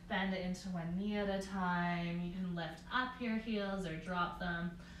 bend it into one knee at a time. You can lift up your heels or drop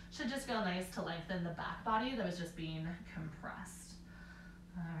them. Should just feel nice to lengthen the back body that was just being compressed.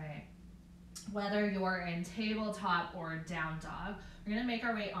 All right. Whether you're in tabletop or down dog, we're gonna make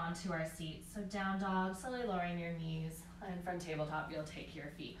our way onto our seat. So down dog, slowly lowering your knees, and from tabletop, you'll take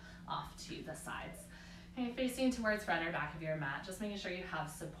your feet off to the sides. Okay, facing towards front or back of your mat, just making sure you have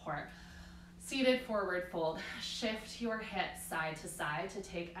support. Seated forward fold, shift your hips side to side to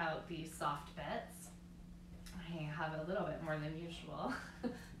take out the soft bits. I have a little bit more than usual,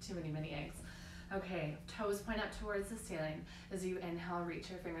 too many mini eggs. Okay, toes point up towards the ceiling. As you inhale, reach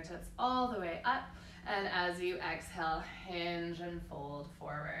your fingertips all the way up. And as you exhale, hinge and fold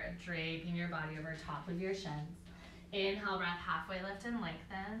forward, draping your body over top of your shins. Inhale, breath halfway lift and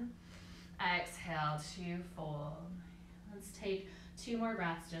lengthen. Exhale to fold. Let's take 2 more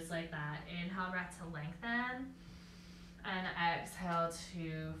breaths just like that. Inhale, breath to lengthen. And exhale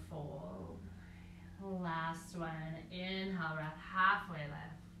to fold. Last one. Inhale, breath halfway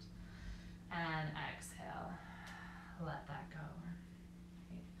lift. And exhale. Let that go.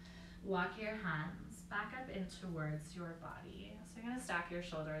 Okay. Walk your hands back up in towards your body. So you're going to stack your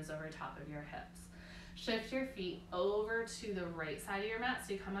shoulders over top of your hips. Shift your feet over to the right side of your mat.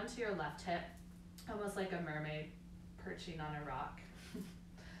 So you come onto your left hip, almost like a mermaid perching on a rock.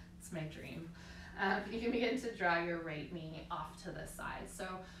 It's my dream. You can begin to draw your right knee off to the side. So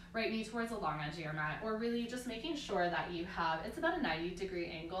right knee towards the long edge of your mat, or really just making sure that you have, it's about a 90-degree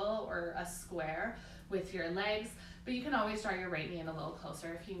angle or a square with your legs, but you can always draw your right knee in a little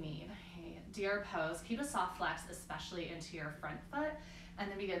closer if you need. Okay. Deer pose, keep a soft flex, especially into your front foot, and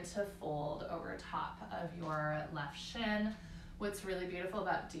then begin to fold over top of your left shin. What's really beautiful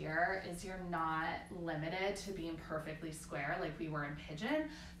about deer is you're not limited to being perfectly square like we were in pigeon.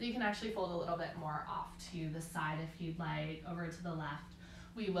 That you can actually fold a little bit more off to the side if you'd like, over to the left.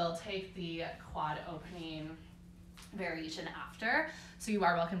 We will take the quad opening variation after, so you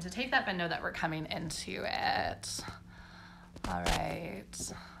are welcome to take that, but know that we're coming into it. All right,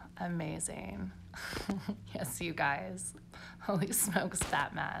 amazing. Yes, you guys. Holy smokes,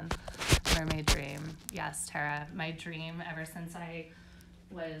 Batman. Mermaid dream. Yes, Tara, my dream ever since I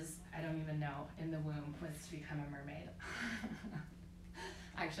was, I don't even know, in the womb was to become a mermaid.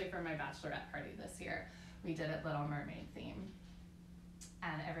 Actually, for my bachelorette party this year, we did it Little Mermaid theme.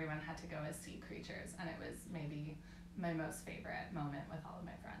 And everyone had to go as sea creatures, and it was maybe my most favorite moment with all of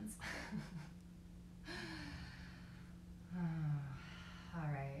my friends. All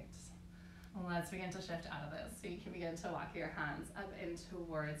right. Well, let's begin to shift out of this. So you can begin to walk your hands up in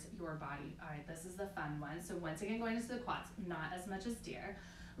towards your body. All right, this is the fun one. So once again, going into the quads, not as much as deer.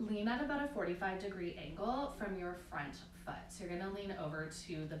 Lean at about a 45-degree angle from your front foot. So you're gonna lean over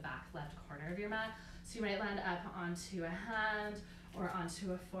to the back left corner of your mat. So you might land up onto a hand or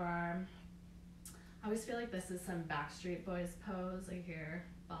onto a forearm. I always feel like this is some Backstreet Boys pose. Like here,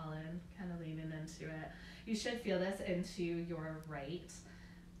 ballin', kind of leaning into it. You should feel this into your right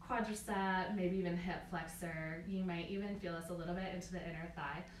quadricep, maybe even hip flexor. You might even feel this a little bit into the inner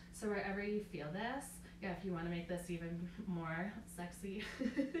thigh. So wherever you feel this, yeah, if you want to make this even more sexy,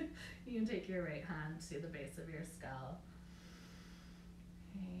 you can take your right hand to the base of your skull.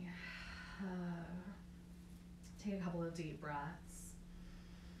 Okay. Take a couple of deep breaths.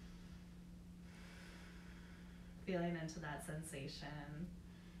 Feeling into that sensation,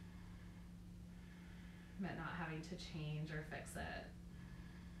 but not having to change or fix it.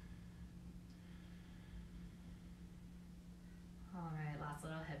 All right, last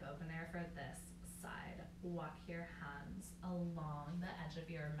little hip opener for this side. walk your hands along the edge of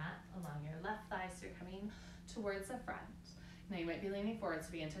your mat, along your left thigh, so you're coming towards the front. Now you might be leaning forward,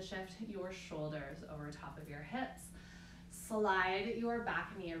 so begin to shift your shoulders over top of your hips. Slide your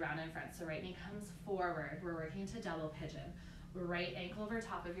back knee around in front, so right knee comes forward. We're working to double pigeon. Right ankle over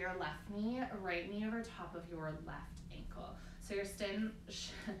top of your left knee, right knee over top of your left ankle. So your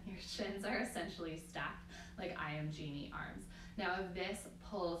shins are essentially stacked like I am genie arms. Now if this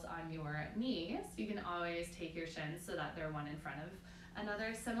pulls on your knees, you can always take your shins so that they're one in front of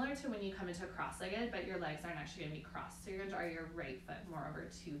another, similar to when you come into cross-legged, but your legs aren't actually gonna be crossed. So you're gonna draw your right foot more over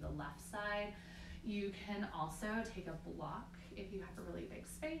to the left side. You can also take a block if you have a really big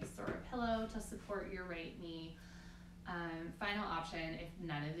space, or a pillow to support your right knee. Final option, if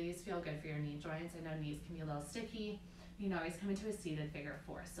none of these feel good for your knee joints, I know knees can be a little sticky, you can always come into a seated figure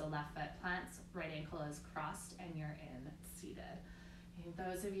four. So left foot plants, right ankle is crossed, and you're in seated. And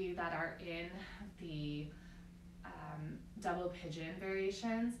those of you that are in the double pigeon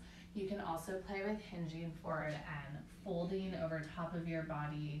variations, you can also play with hinging forward and folding over top of your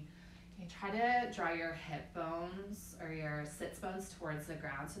body. You try to draw your hip bones or your sits bones towards the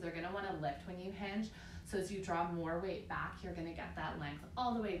ground, so they're going to want to lift when you hinge. So as you draw more weight back, you're going to get that length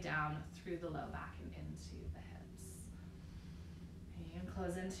all the way down through the low back and into the hips. And you can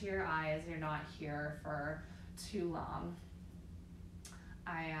close into your eyes. You're not here for too long.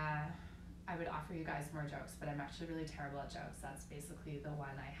 I would offer you guys more jokes, but I'm actually really terrible at jokes. That's basically the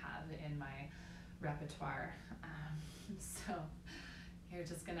one I have in my repertoire. So you're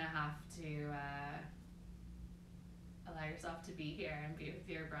just gonna have to allow yourself to be here and be with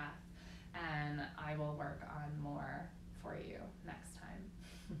your breath, and I will work on more for you next time.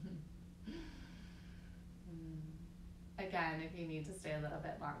 Again, if you need to stay a little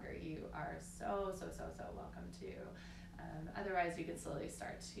bit longer, you are so welcome to. Otherwise, you can slowly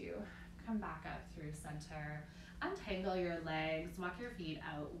start to come back up through center. Untangle your legs, walk your feet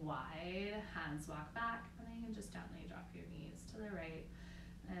out wide, hands walk back, and then you can just gently drop your knees to the right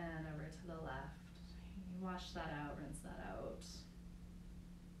and over to the left. You wash that out, rinse that out.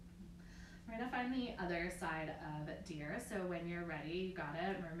 We're gonna find the other side of deer. So when you're ready, you got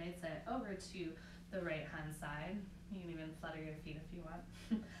it, mermaid sit over to the right hand side. You can even flutter your feet if you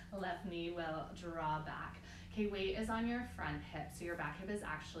want. Left knee will draw back. Okay, weight is on your front hip, so your back hip is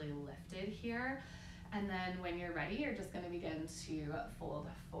actually lifted here. And then when you're ready, you're just gonna begin to fold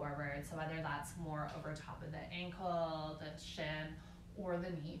forward. So whether that's more over top of the ankle, the shin, or the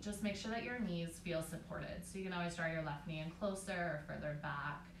knee, just make sure that your knees feel supported. So you can always draw your left knee in closer or further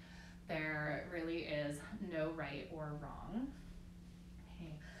back. There really is no right or wrong.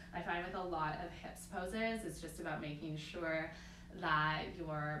 Okay. I find with a lot of hips poses, it's just about making sure that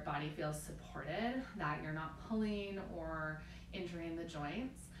your body feels supported, that you're not pulling or injuring the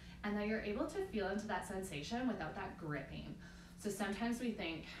joints, and that you're able to feel into that sensation without that gripping. So sometimes we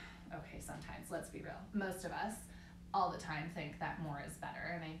think, okay, sometimes, let's be real, most of us all the time think that more is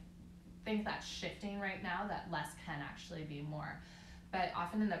better, and I think that's shifting right now, that less can actually be more. But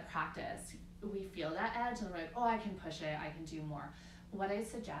often in the practice, we feel that edge and we're like, oh, I can push it, I can do more. What I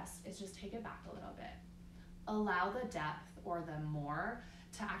suggest is just take it back a little bit. Allow the depth or the more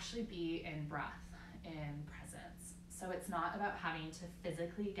to actually be in breath, in presence. So it's not about having to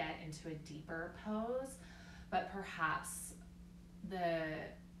physically get into a deeper pose, but perhaps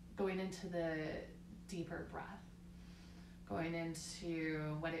going into the deeper breath, going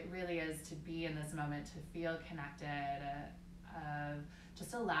into what it really is to be in this moment, to feel connected, of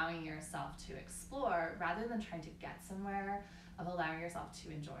just allowing yourself to explore rather than trying to get somewhere, of allowing yourself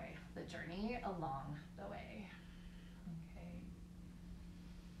to enjoy the journey along the way. Okay.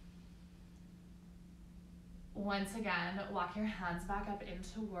 Once again, walk your hands back up in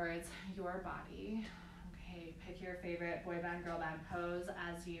towards your body. Okay, pick your favorite boy band, girl band pose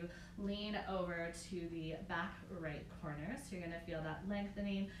as you lean over to the back right corner. So you're gonna feel that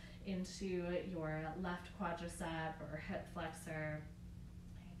lengthening into your left quadricep or hip flexor.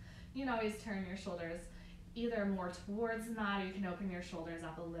 You can always turn your shoulders either more towards the mat, or you can open your shoulders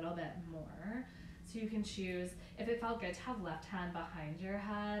up a little bit more. So you can choose, if it felt good to have left hand behind your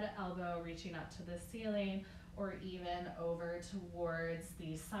head, elbow reaching up to the ceiling, or even over towards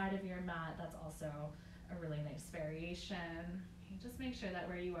the side of your mat, that's also a really nice variation. Okay, just make sure that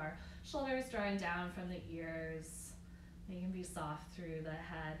where you are, shoulders drawing down from the ears, they can be soft through the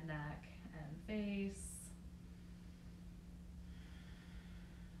head, neck, and face.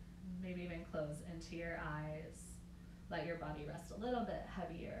 Maybe even close into your eyes. Let your body rest a little bit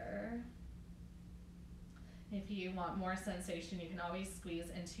heavier. If you want more sensation, you can always squeeze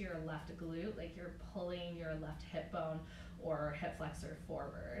into your left glute, like you're pulling your left hip bone or hip flexor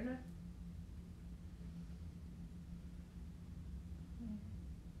forward.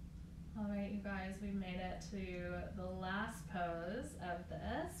 All right, you guys, we made it to the last pose of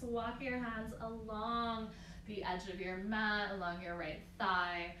this. Walk your hands along the edge of your mat, along your right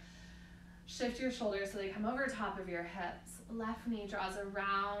thigh. Shift your shoulders so they come over top of your hips. Left knee draws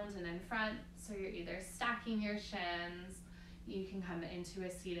around and in front, so you're either stacking your shins. You can come into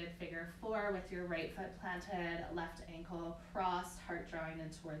a seated figure four with your right foot planted, left ankle crossed, heart drawing in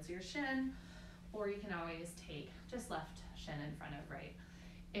towards your shin, or you can always take just left shin in front of right.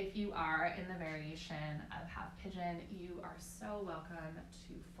 If you are in the variation of half pigeon, you are so welcome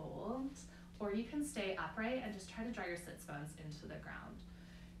to fold, or you can stay upright and just try to draw your sits bones into the ground.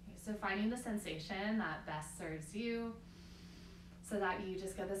 Okay, so finding the sensation that best serves you so that you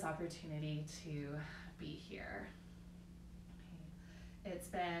just get this opportunity to be here. Okay. It's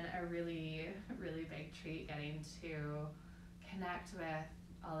been a really, really big treat getting to connect with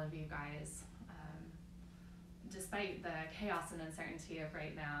all of you guys. Despite the chaos and uncertainty of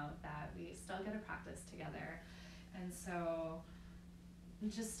right now, that we still get to practice together. And so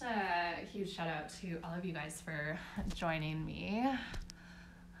just a huge shout out to all of you guys for joining me.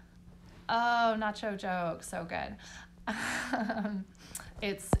 Oh, nacho joke, so good.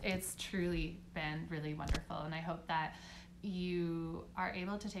 It's truly been really wonderful, and I hope that you are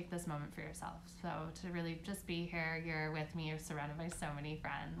able to take this moment for yourself. So to really just be here, you're with me, you're surrounded by so many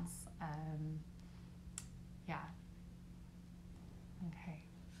friends. Yeah. Okay.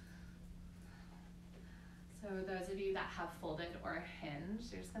 So those of you that have folded or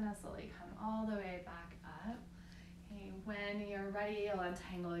hinged, you're just gonna slowly come all the way back up. Okay, when you're ready, you'll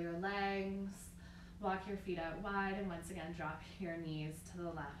untangle your legs, walk your feet out wide, and once again, drop your knees to the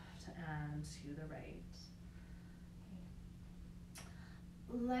left and to the right.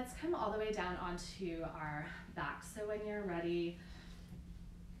 Okay. Let's come all the way down onto our back. So when you're ready,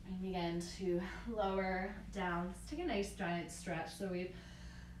 and begin to lower down. Let's take a nice giant stretch. So we've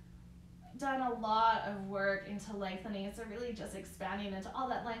done a lot of work into lengthening. So really just expanding into all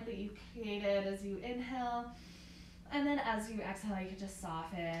that length that you created as you inhale. And then as you exhale, you can just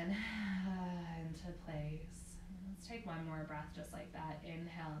soften into place. Let's take one more breath just like that.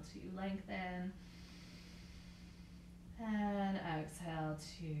 Inhale to lengthen. And exhale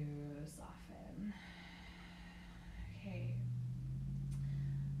to soften. Okay.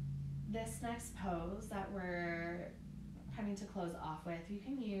 This next pose that we're coming to close off with, you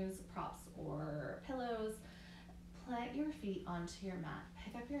can use props or pillows. Plant your feet onto your mat.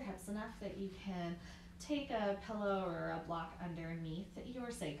 Pick up your hips enough that you can take a pillow or a block underneath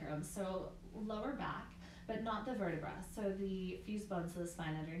your sacrum. So lower back, but not the vertebra. So the fused bones of the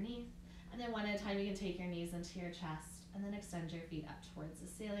spine underneath. And then one at a time, you can take your knees into your chest and then extend your feet up towards the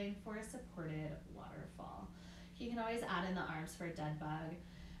ceiling for a supported waterfall. You can always add in the arms for a dead bug.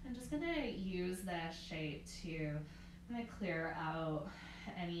 I'm just gonna use this shape to clear out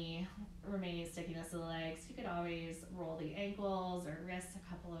any remaining stickiness of the legs. You could always roll the ankles or wrists a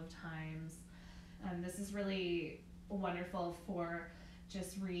couple of times. This is really wonderful for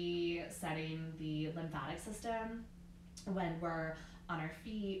just resetting the lymphatic system. When we're on our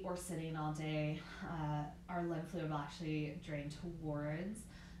feet or sitting all day, our lymph fluid will actually drain towards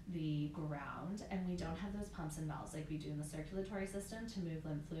the ground, and we don't have those pumps and valves like we do in the circulatory system to move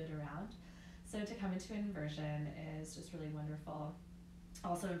lymph fluid around. So to come into an inversion is just really wonderful.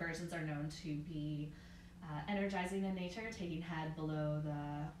 Also, inversions are known to be energizing in nature, taking head below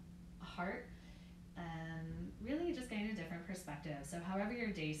the heart, and really just getting a different perspective. So however your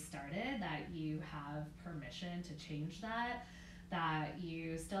day started, that you have permission to change that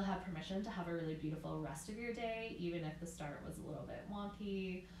you still have permission to have a really beautiful rest of your day, even if the start was a little bit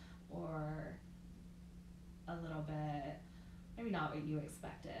wonky or a little bit maybe not what you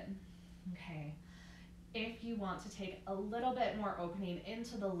expected. Okay. If you want to take a little bit more opening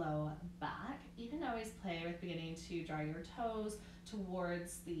into the low back, you can always play with beginning to draw your toes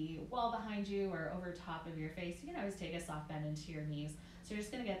towards the wall behind you or over top of your face. You can always take a soft bend into your knees. So you're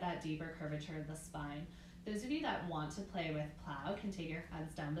just going to get that deeper curvature of the spine. Those of you that want to play with plow can take your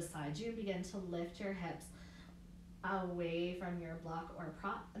hands down beside you and begin to lift your hips away from your block or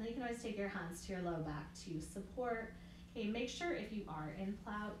prop. And then you can always take your hands to your low back to support. Okay, make sure if you are in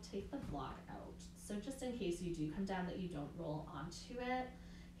plow, take the block out. So just in case you do come down, that you don't roll onto it.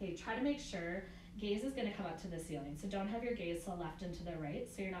 Okay, try to make sure gaze is going to come up to the ceiling. So don't have your gaze to the left and to the right,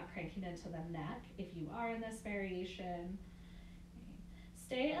 so you're not cranking into the neck if you are in this variation.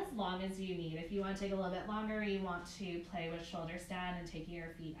 Stay as long as you need. If you want to take a little bit longer, you want to play with shoulder stand and taking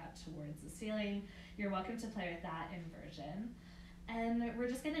your feet up towards the ceiling, you're welcome to play with that inversion. And we're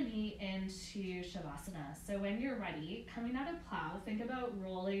just going to be into Shavasana. So when you're ready, coming out of plow, think about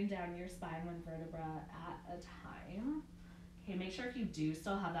rolling down your spine one vertebra at a time. Okay, make sure if you do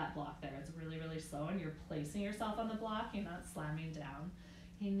still have that block there, it's really, really slow and you're placing yourself on the block, you're not slamming down.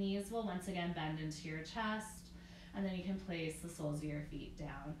 Okay, knees will once again bend into your chest, and then you can place the soles of your feet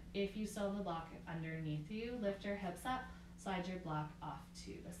down. If you still have the block underneath you, lift your hips up, slide your block off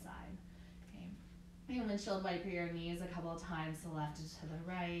to the side. Okay, you can windshield wiper your knees a couple of times to the left and to the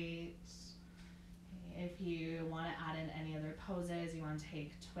right. Okay, if you want to add in any other poses, you want to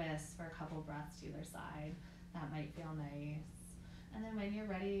take twists for a couple breaths to either side, that might feel nice. And then when you're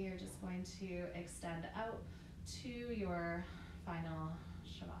ready, you're just going to extend out to your final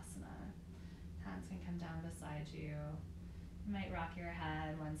Shavasana. Hands can come down beside you. You might rock your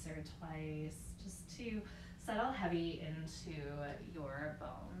head once or twice just to settle heavy into your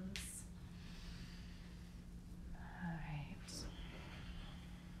bones. All right.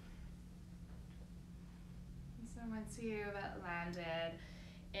 So once you've landed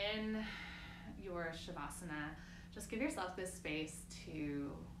in your Shavasana, just give yourself this space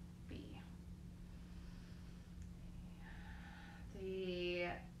to be. The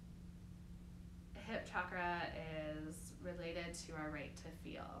hip chakra is related to our right to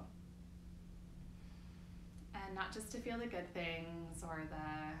feel. And not just to feel the good things or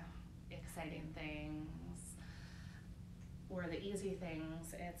the exciting things or the easy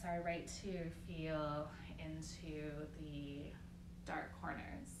things, it's our right to feel into the dark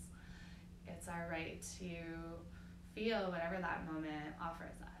corners. It's our right to feel whatever that moment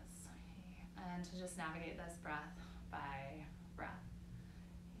offers us, and to just navigate this breath by breath.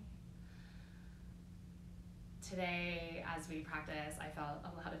 Today, as we practice, I felt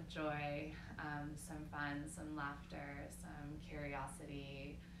a lot of joy, some fun, some laughter, some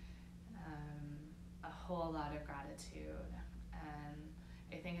curiosity, a whole lot of gratitude. And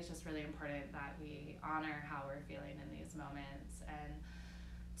I think it's just really important that we honor how we're feeling in these moments, and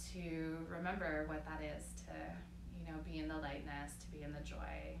to remember what that is, to be in the lightness, to be in the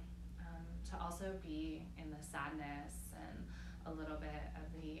joy, to also be in the sadness and a little bit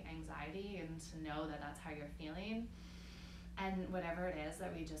of the anxiety, and to know that that's how you're feeling, and whatever it is,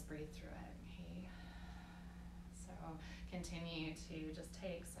 that we just breathe through it. Okay? So continue to just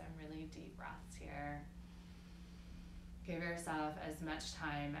take some really deep breaths here. Give yourself as much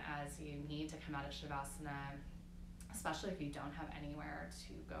time as you need to come out of Shavasana, especially if you don't have anywhere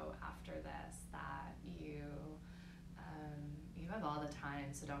to go after this, that you have all the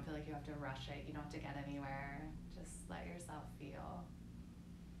time, so don't feel like you have to rush it. You don't have to get anywhere. Just let yourself feel.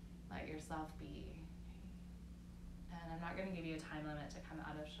 Let yourself be. And I'm not going to give you a time limit to come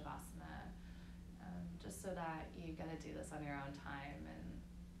out of Shavasana, just so that you get to do this on your own time and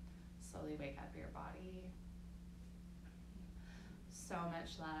slowly wake up your body. So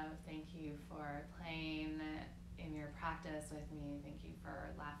much love. Thank you for playing in your practice with me. Thank you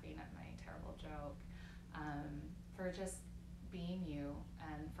for laughing at my terrible joke, for just being you,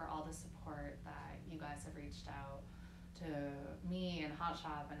 and for all the support that you guys have reached out to me and Hot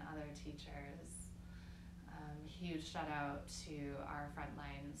Shop and other teachers. Huge shout out to our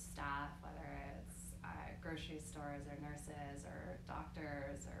frontline staff, whether it's grocery stores or nurses or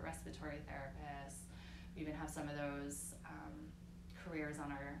doctors or respiratory therapists. We even have some of those careers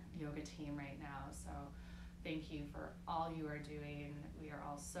on our yoga team right now. So thank you for all you are doing. We are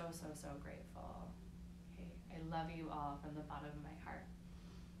all so, so, so grateful. Okay, I love you all from the bottom of my heart.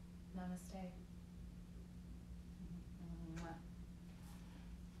 Namaste.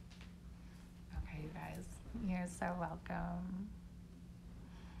 Okay, you guys, you're so welcome.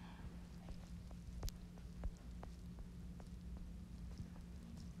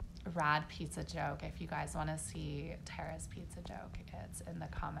 Rad pizza joke. If you guys want to see Tara's pizza joke, it's in the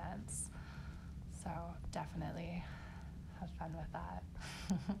comments. So definitely have fun with that.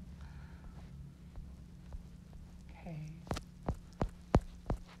 Okay.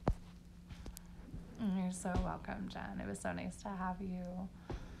 You're so welcome, Jen. It was so nice to have you.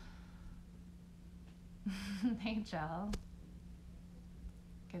 Hey, Jill.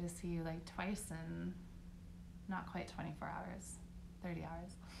 Good to see you like twice in not quite 24 hours, 30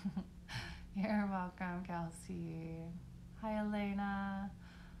 hours. You're welcome, Kelsey. Hi, Elena.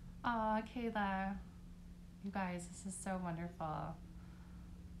 Aw, Kayla. You guys, this is so wonderful.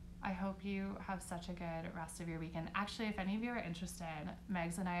 I hope you have such a good rest of your weekend. Actually, if any of you are interested,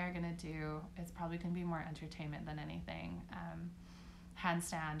 Megs and I are going to do, it's probably going to be more entertainment than anything,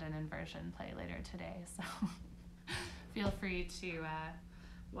 handstand and inversion play later today. So feel free to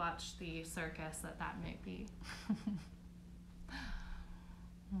watch the circus that might be.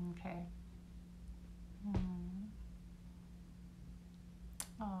 Okay.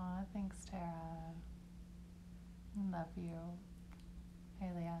 Aw, thanks, Tara. Love you. Hey,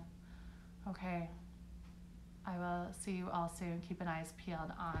 Leah. Okay. I will see you all soon. Keep an eyes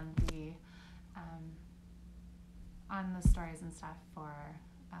peeled on the stories and stuff for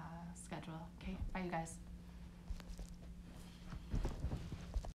schedule. Okay, bye you guys.